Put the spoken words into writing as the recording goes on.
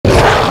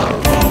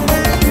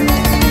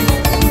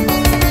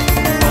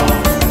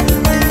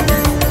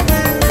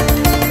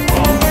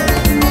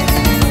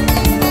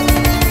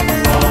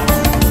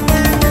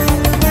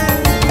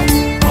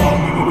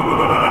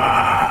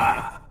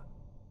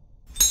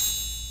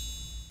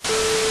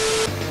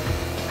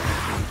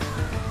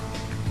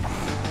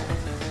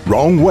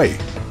Wrong way.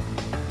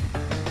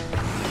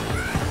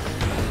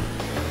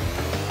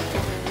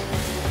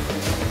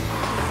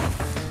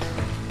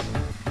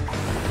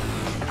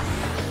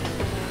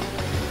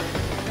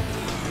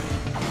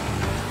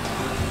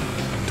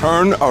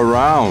 Turn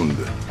around.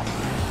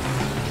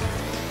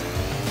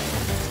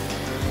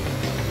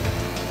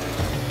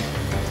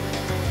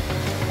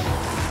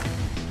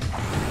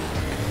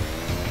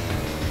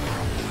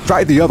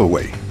 Try the other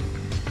way.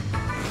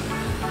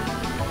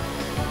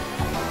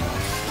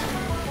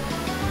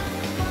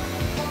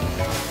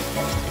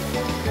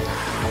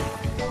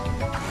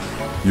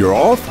 You're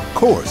off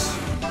course.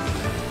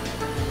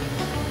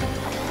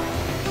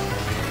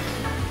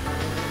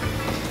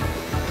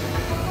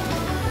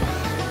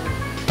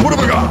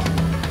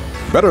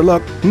 Better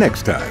luck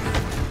next time.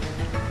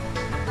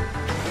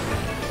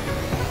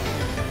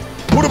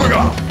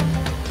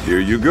 Here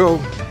you go.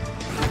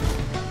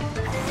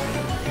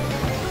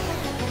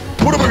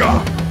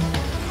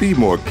 Be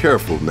more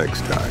careful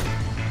next time.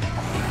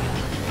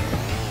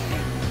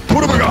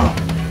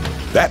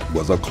 That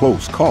was a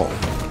close call.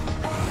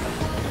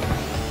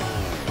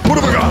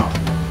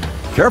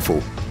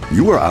 Careful,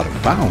 you were out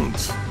of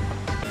bounds.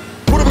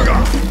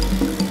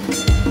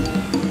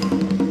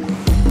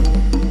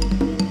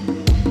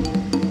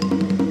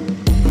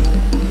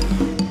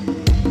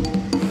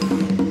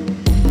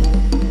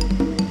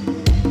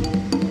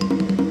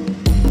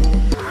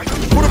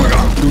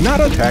 Do not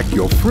attack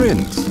your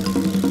friends.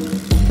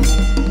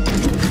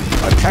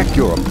 Attack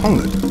your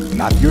opponent,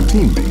 not your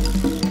teammate.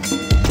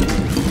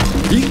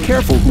 Be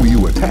careful who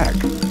you attack.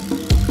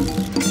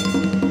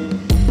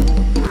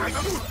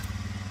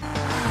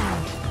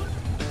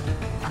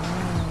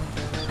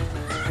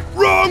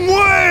 Wrong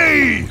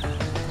way!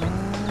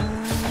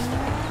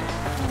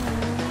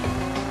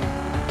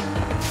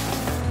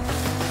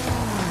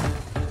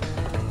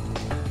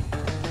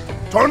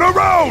 Turn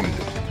around!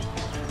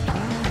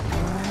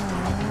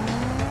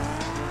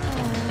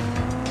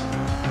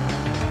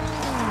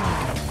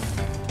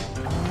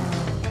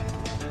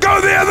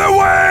 Go the other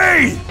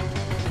way!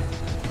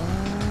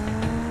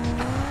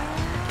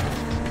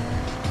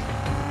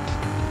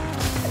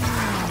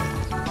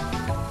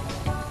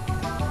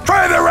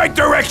 Try the right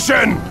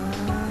direction!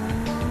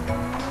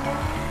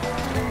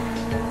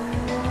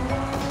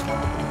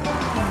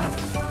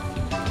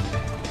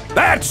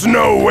 That's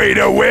no way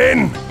to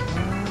win!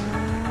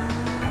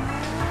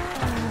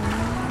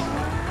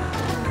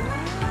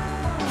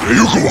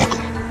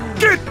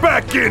 Get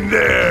back in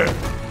there!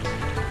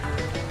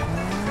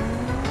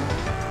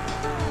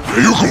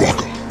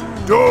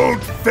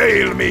 Don't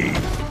fail me!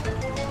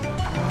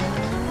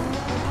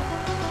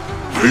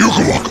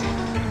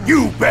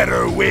 You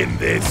better win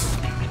this!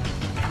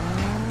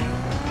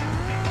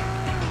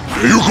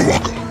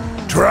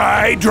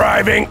 Try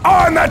driving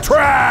on the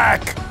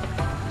track!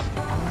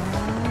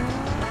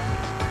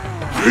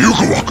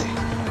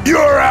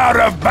 You're out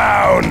of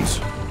bounds!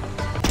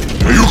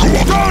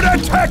 Don't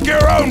attack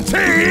your own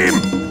team!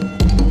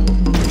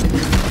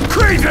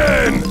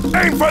 Cretin!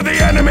 Aim for the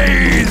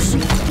enemies!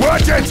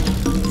 Watch it!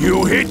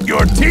 You hit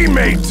your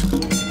teammate!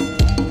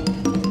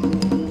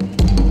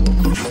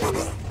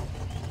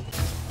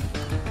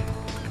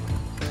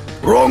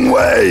 Wrong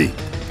way!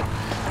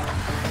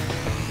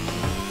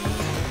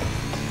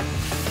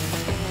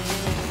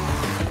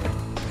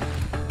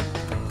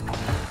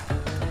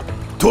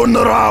 Turn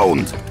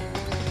around!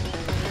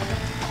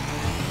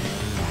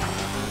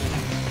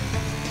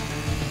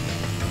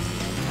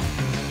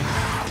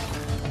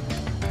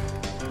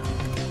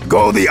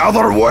 Go the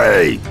other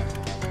way!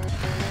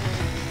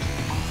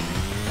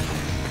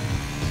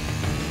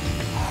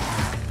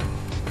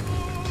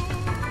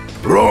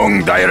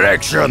 Wrong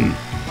direction!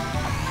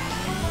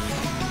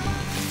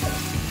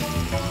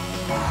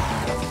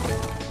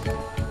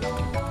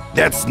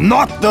 That's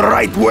not the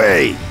right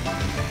way!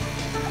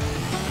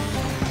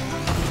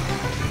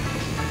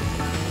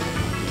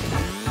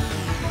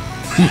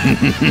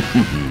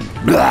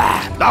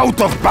 Blah!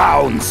 Out of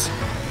bounds!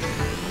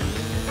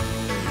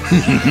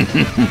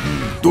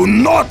 Do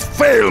not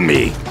fail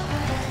me!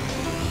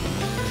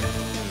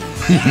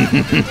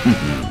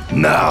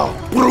 Now,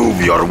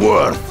 prove your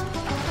worth!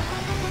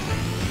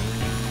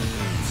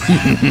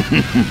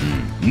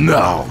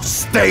 Now,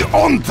 stay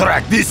on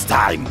track this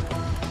time!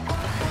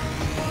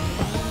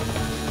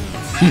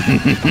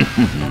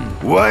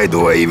 Why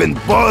do I even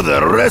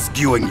bother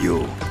rescuing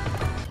you?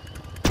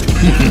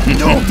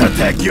 Don't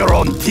attack your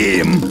own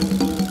team!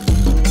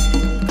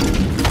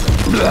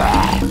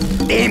 Blah.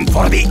 Aim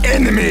for the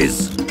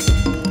enemies!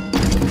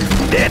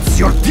 That's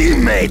your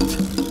teammate!